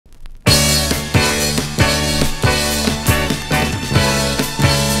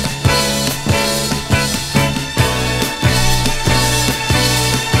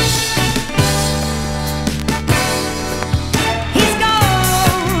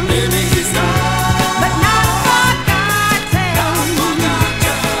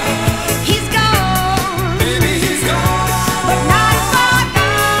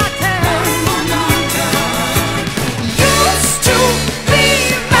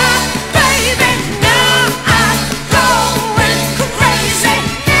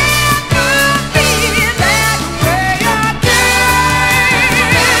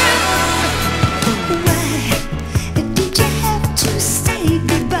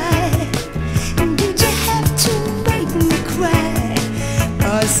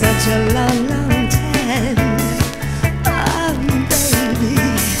such a long, long time. Oh, baby.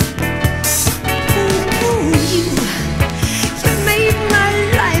 Ooh, you made my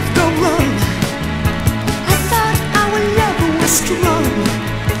life go on. I thought our love was strong,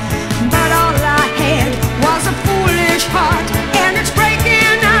 but all I had was a foolish heart, and it's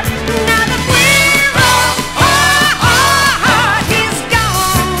breaking up. Now the queen of heart is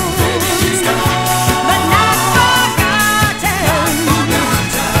gone, but not forgotten.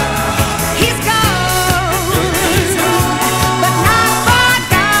 He's gone, but not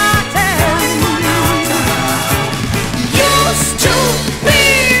forgotten. Used to be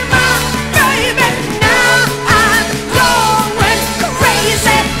my baby, now I'm going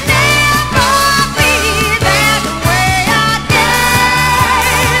crazy. Never be that way again.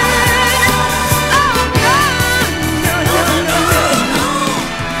 Oh no, no, no, no, no.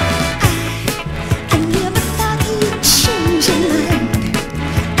 I never thought you'd change your mind.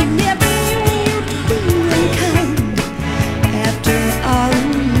 I never knew you'd be unkind after all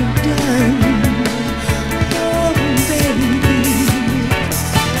you've done. Oh baby,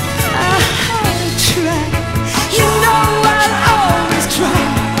 I'll try. You know I'll always try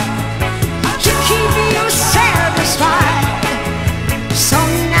to keep you satisfied. So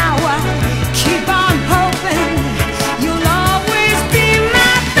now I keep on hoping you'll always be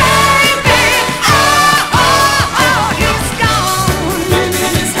my baby. Oh, oh, oh, he's gone,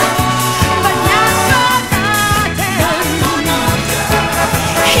 but not forgotten.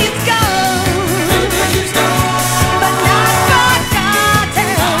 He's gone, but not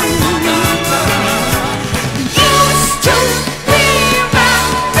forgotten. Used to be my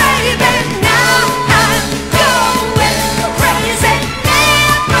baby, now I'm going crazy.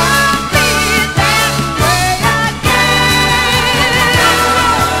 Never be that way again.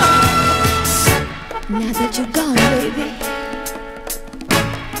 Now that you're gone, baby,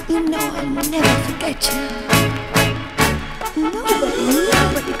 you know I'll never forget you.